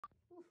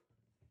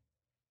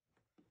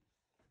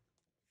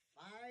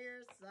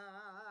Fire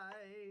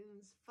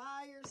signs.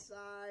 Fire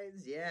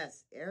signs.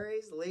 Yes.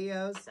 Aries,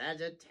 Leo,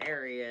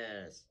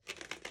 Sagittarius.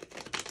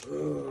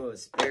 Ooh,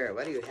 Spirit,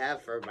 what do you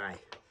have for my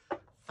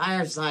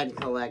fire sign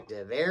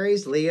collective?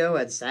 Aries, Leo,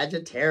 and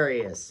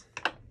Sagittarius.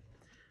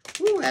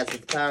 Ooh, that's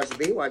what the powers to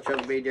be. Watch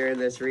over me during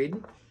this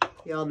reading.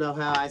 Y'all know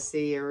how I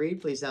see and read.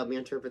 Please help me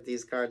interpret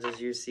these cards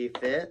as you see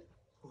fit.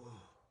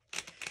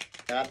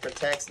 God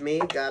protects me.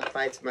 God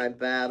fights my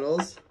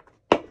battles.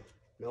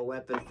 No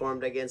weapon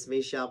formed against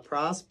me shall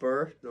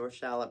prosper, nor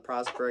shall it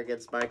prosper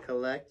against my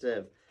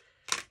collective.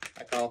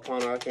 I call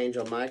upon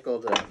Archangel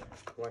Michael to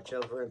watch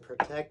over and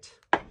protect,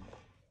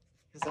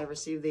 as I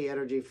receive the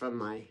energy from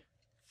my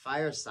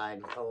fire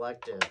sign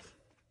collective.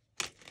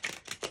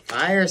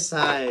 Fire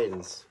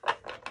signs.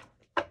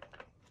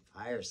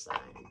 Fire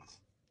signs.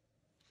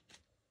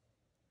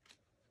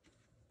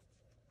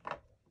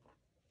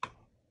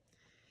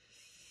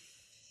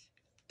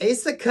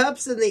 Ace of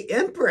Cups and the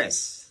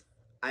Empress.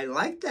 I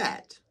like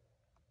that.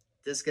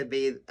 This could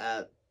be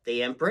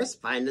the Empress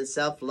finding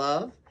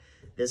self-love.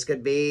 This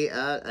could be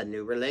a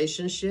new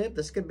relationship.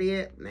 This could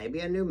be maybe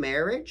a new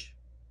marriage.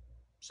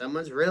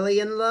 Someone's really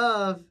in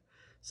love.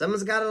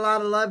 Someone's got a lot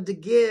of love to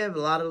give, a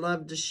lot of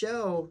love to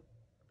show.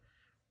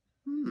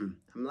 I'm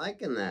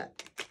liking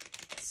that.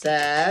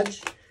 Sag.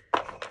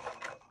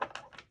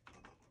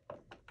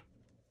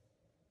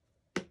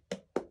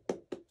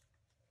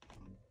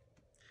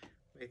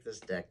 Pick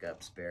this deck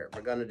up, Spirit.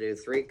 We're going to do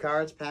 3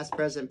 cards, past,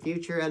 present,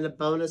 future, and a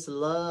bonus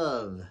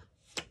love.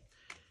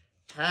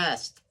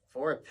 Past,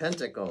 4 of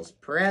Pentacles.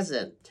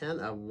 Present, 10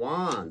 of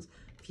Wands.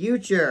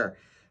 Future,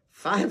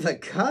 5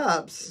 of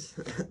Cups.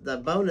 The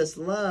bonus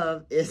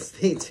love is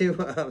the 2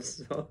 of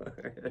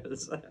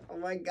Swords. Oh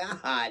my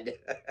God.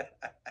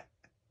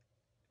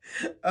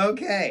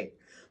 Okay.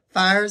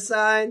 Fire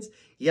signs,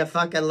 you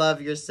fucking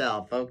love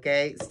yourself,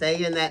 okay?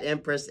 Stay in that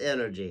Empress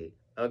energy,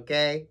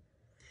 okay?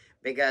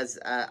 Because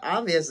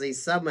obviously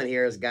someone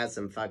here has got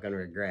some fucking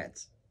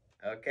regrets.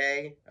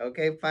 Okay?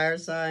 Okay, fire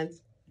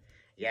signs?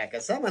 Yeah,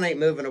 because someone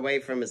ain't moving away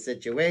from a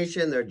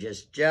situation. They're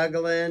just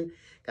juggling.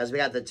 Because we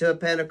got the 2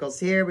 of Pentacles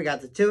here. We got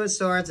the 2 of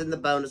Swords and the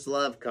bonus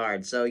love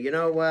card. So, you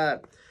know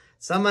what?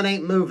 Someone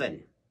ain't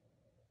moving.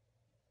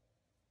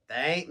 They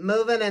ain't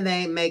moving and they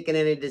ain't making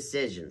any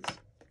decisions.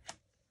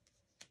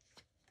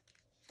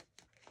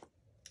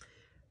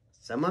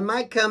 Someone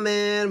might come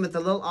in with a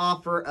little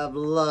offer of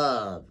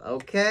love.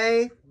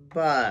 Okay?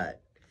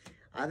 But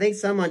I think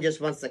someone just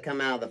wants to come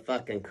out of the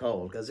fucking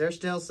cold because there's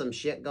still some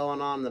shit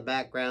going on in the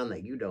background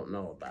that you don't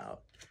know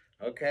about.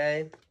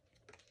 Okay?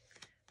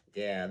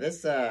 Yeah,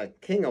 this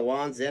King of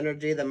Wands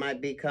energy that might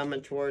be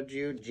coming towards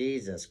you.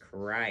 Jesus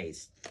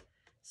Christ.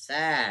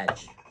 Sag.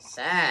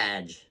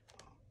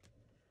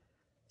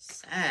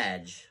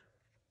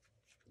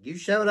 You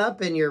showed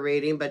up in your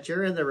reading, but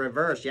you're in the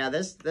reverse. Yeah,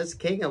 this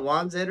King of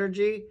Wands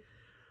energy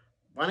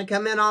want to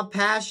come in all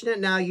passionate.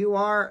 Now, you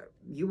are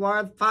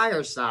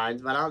fire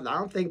signs, but I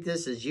don't think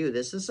this is you.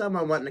 This is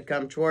someone wanting to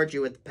come towards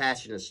you with a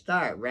passionate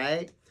start,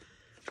 right?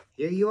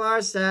 Here you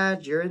are,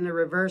 Sag. You're in the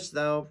reverse,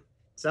 though.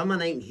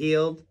 Someone ain't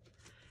healed.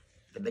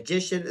 The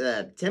Magician,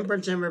 the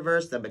Temperance in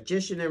reverse, the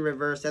Magician in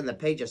reverse, and the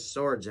Page of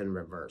Swords in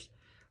reverse.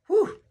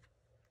 Whew.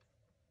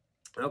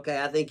 Okay,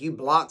 I think you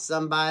blocked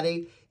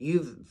somebody.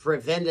 You've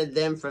prevented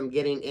them from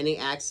getting any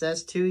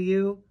access to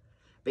you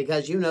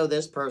because you know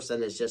this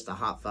person is just a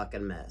hot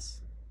fucking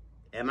mess.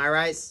 Am I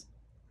right?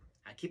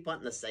 I keep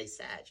wanting to say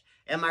Sag.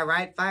 Am I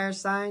right, fire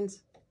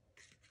signs?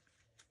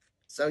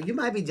 So you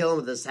might be dealing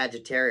with a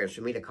Sagittarius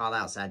for me to call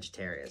out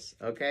Sagittarius,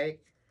 okay?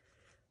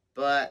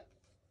 But,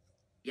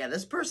 yeah,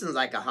 this person's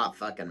like a hot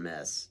fucking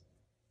mess.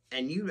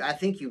 And I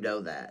think you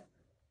know that.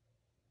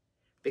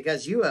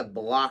 Because you have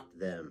blocked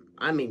them.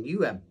 I mean,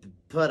 you have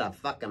put a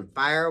fucking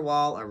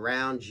firewall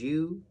around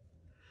you.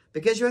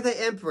 Because you're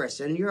the Empress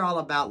and you're all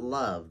about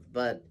love.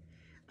 But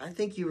I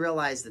think you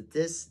realize that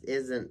this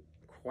isn't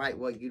quite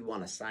what you'd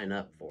want to sign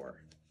up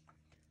for.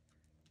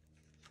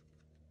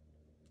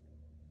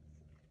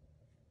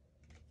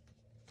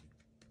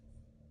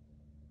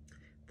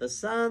 The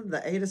Sun,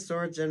 the 8 of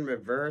Swords in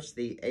reverse,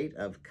 the 8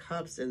 of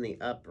Cups in the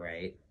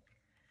upright,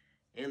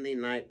 and the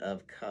Knight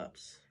of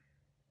Cups.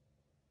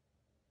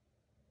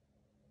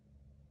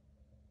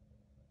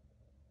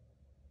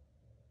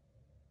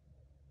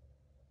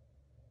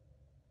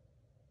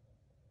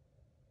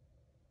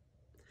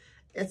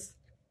 It's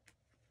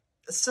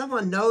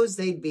someone knows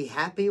they'd be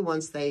happy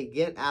once they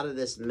get out of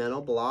this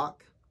mental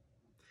block.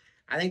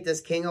 I think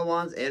this King of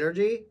Wands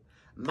energy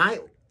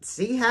might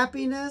see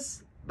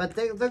happiness, but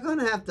they're going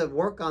to have to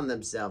work on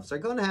themselves. They're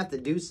going to have to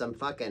do some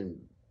fucking...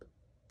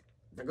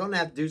 They're going to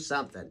have to do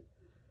something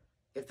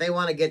if they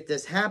want to get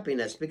this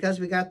happiness, because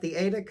we got the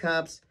 8 of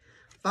Cups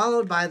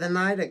followed by the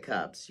Knight of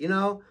Cups. You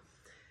know,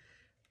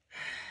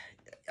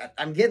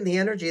 I'm getting the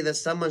energy that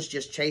someone's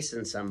just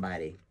chasing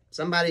somebody.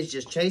 Somebody's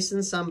just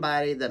chasing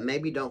somebody that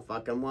maybe don't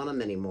fucking want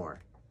them anymore.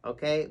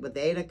 Okay? With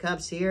the 8 of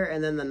Cups here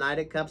and then the Knight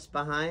of Cups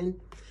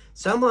behind,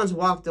 someone's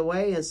walked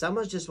away and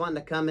someone's just wanting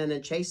to come in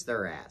and chase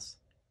their ass.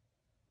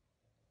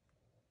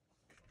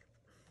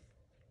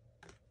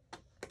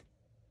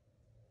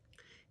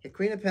 The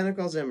Queen of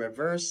Pentacles in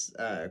reverse.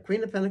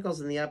 Queen of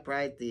Pentacles in the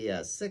upright.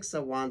 The Six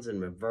of Wands in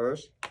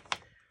reverse.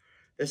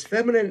 This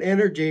feminine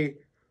energy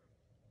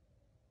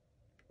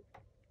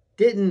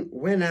didn't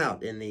win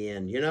out in the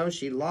end. You know,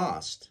 she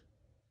lost.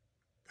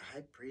 The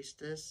High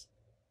Priestess.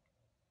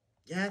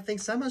 Yeah, I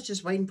think someone's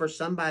just waiting for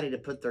somebody to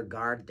put their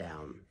guard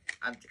down.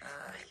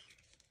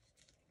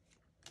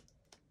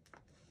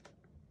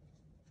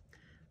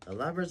 The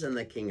Lovers and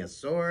the King of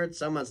Swords.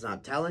 Someone's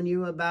not telling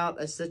you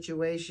about a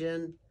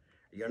situation.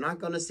 You're not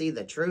going to see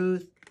the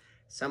truth.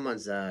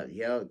 Someone's,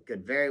 you know,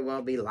 could very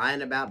well be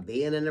lying about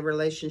being in a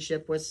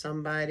relationship with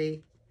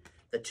somebody.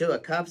 The Two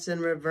of Cups in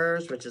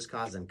reverse, which is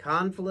causing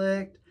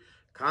conflict.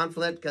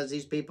 Conflict because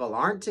these people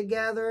aren't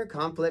together.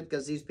 Conflict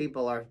because these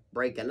people are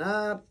breaking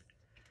up.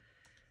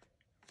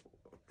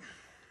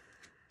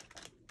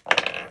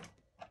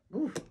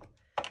 Ooh.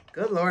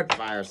 Good Lord,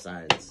 fire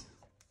signs.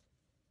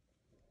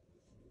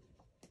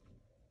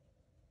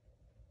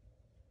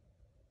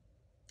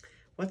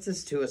 What's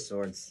this Two of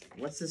Swords?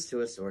 What's this Two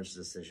of Swords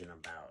decision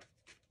about?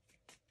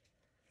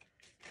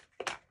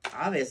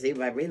 Obviously,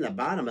 by reading the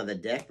bottom of the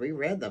deck, we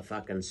read the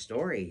fucking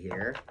story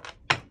here.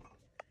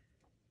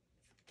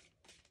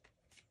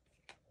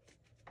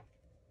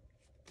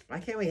 Why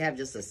can't we have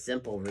just a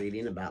simple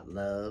reading about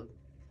love?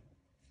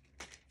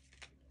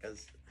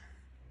 Because,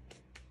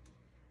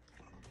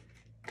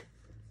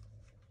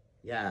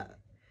 yeah.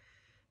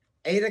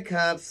 Eight of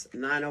Cups,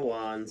 Nine of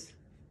Wands,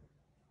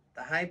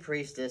 the High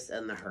Priestess,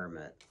 and the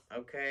Hermit.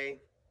 Okay.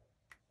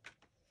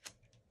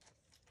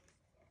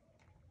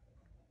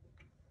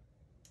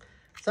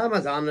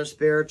 Someone's on their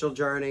spiritual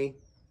journey.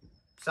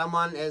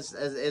 Someone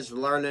is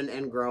learning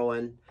and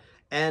growing.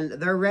 And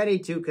they're ready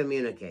to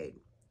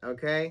communicate.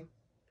 Okay?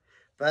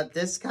 But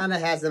this kind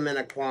of has them in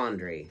a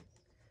quandary.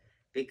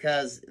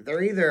 Because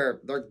they're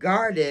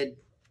guarded.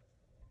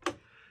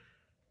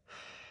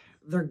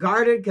 They're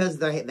guarded because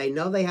they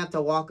know they have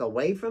to walk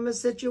away from a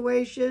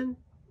situation.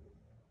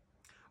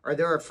 Or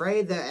they're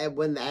afraid that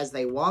as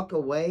they walk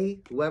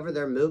away, whoever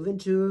they're moving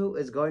to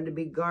is going to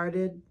be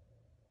guarded.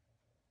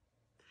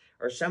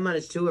 Or someone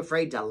is too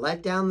afraid to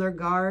let down their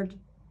guard,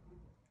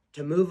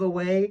 to move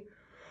away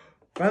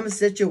from a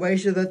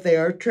situation that they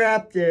are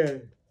trapped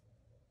in.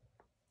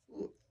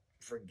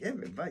 Forgive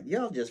me, but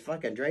y'all just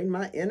fucking drain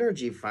my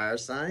energy, fire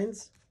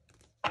signs.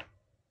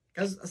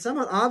 Because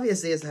someone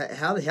obviously is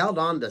held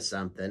on to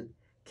something,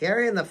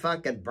 carrying the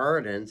fucking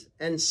burdens,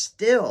 and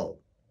still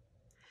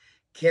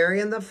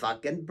carrying the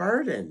fucking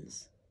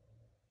burdens.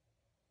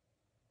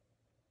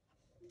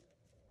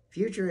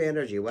 Future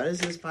energy. What is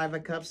this Five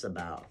of Cups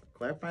about?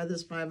 Clarify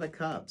this Five of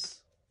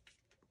Cups.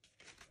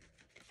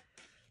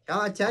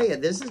 Y'all, I tell you,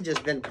 this has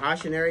just been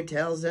cautionary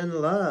tales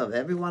in love.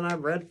 Everyone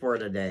I've read for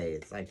today.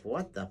 It's like,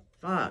 what the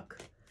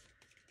fuck?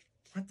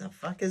 What the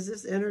fuck is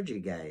this energy,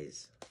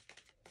 guys?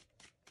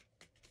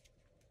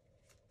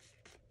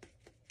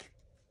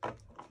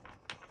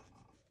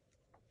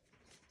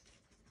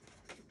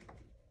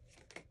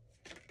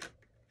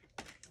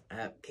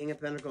 King of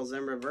Pentacles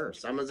in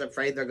reverse. Someone's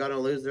afraid they're going to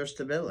lose their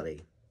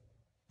stability.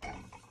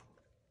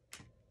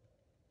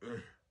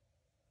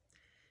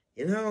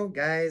 You know,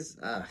 guys,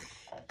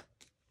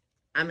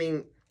 I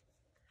mean,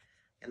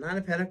 Nine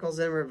of Pentacles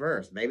in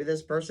reverse. Maybe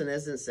this person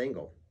isn't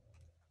single.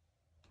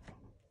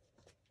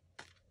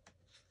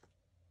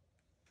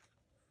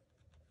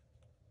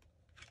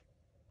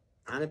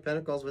 Nine of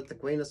Pentacles with the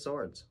Queen of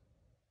Swords.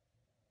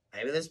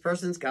 Maybe this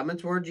person's coming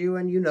towards you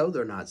and you know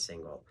they're not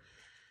single.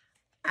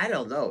 I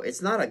don't know.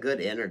 It's not a good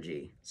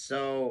energy.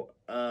 So,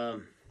 fire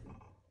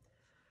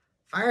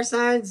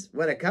signs,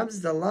 when it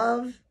comes to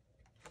love,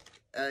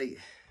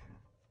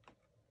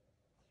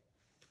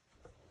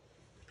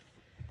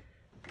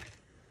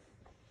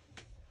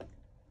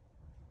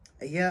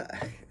 yeah,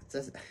 it's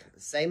the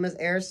same as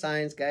air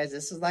signs, guys.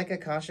 This is like a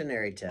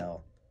cautionary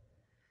tale.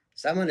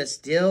 Someone is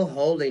still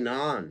holding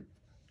on.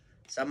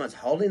 Someone's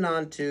holding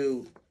on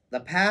to the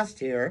past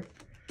here.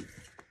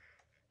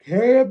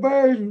 Carry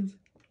burdens.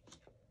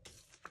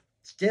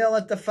 Still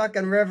at the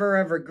fucking river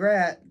of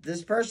regret.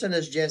 This person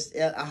is just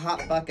a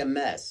hot fucking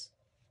mess.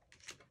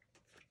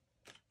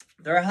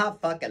 They're a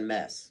hot fucking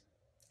mess.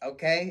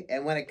 Okay?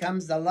 And when it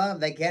comes to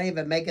love, they can't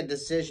even make a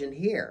decision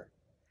here.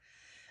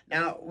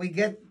 Now, we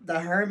get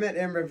the Hermit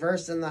in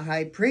reverse and the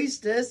High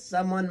Priestess.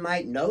 Someone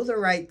might know the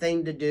right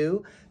thing to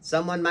do.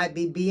 Someone might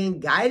be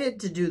being guided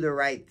to do the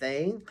right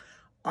thing.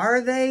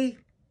 Are they?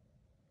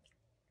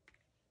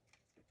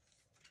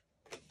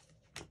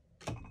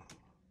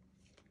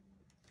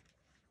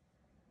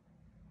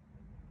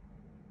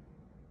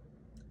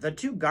 They're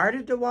too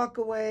guarded to walk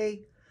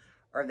away,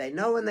 or they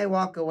know when they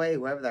walk away,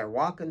 whoever they're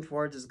walking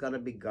towards is going to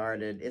be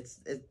guarded.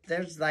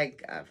 There's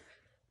like,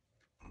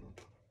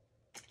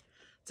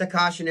 it's a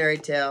cautionary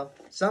tale.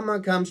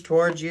 Someone comes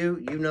towards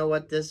you, you know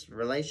what this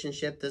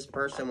relationship, this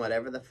person,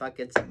 whatever the fuck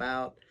it's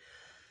about.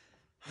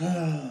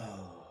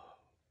 Oh,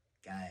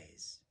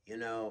 guys, you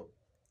know,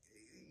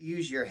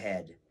 use your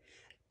head.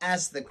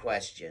 Ask the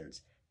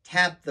questions.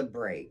 Tap the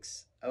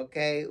brakes,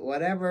 okay?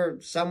 Whatever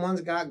someone's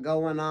got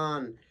going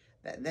on,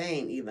 that they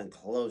ain't even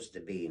close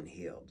to being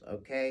healed,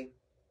 okay?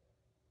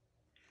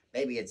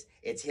 Maybe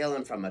it's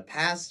healing from a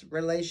past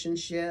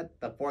relationship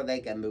before they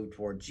can move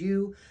towards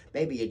you.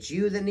 Maybe it's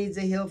you that needs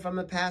to heal from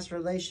a past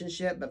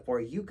relationship before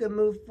you can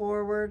move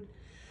forward.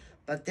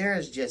 But there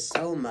is just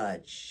so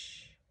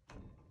much.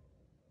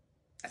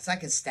 It's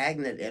like a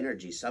stagnant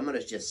energy. Someone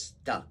is just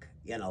stuck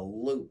in a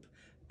loop,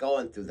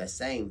 going through the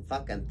same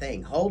fucking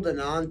thing, holding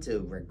on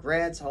to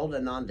regrets,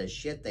 holding on to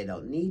shit they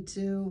don't need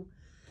to.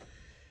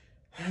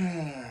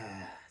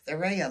 The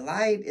ray of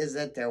light is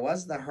that there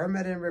was the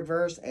Hermit in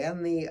reverse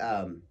and the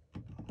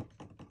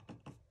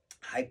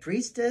High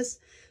Priestess.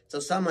 So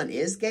someone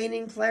is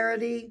gaining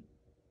clarity.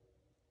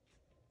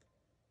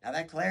 Now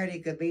that clarity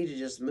could be to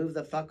just move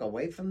the fuck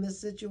away from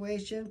this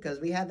situation, because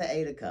we had the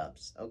Eight of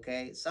Cups,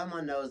 okay?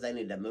 Someone knows they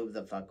need to move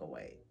the fuck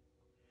away.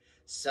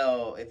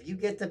 So if you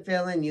get the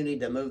feeling you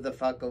need to move the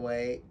fuck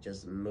away,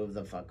 just move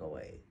the fuck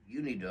away.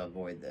 You need to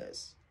avoid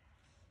this.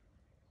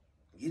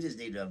 You just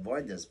need to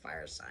avoid this,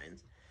 fire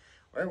signs.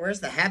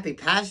 Where's the happy,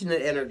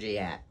 passionate energy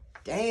at?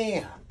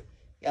 Damn.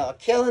 Y'all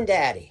killing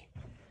daddy.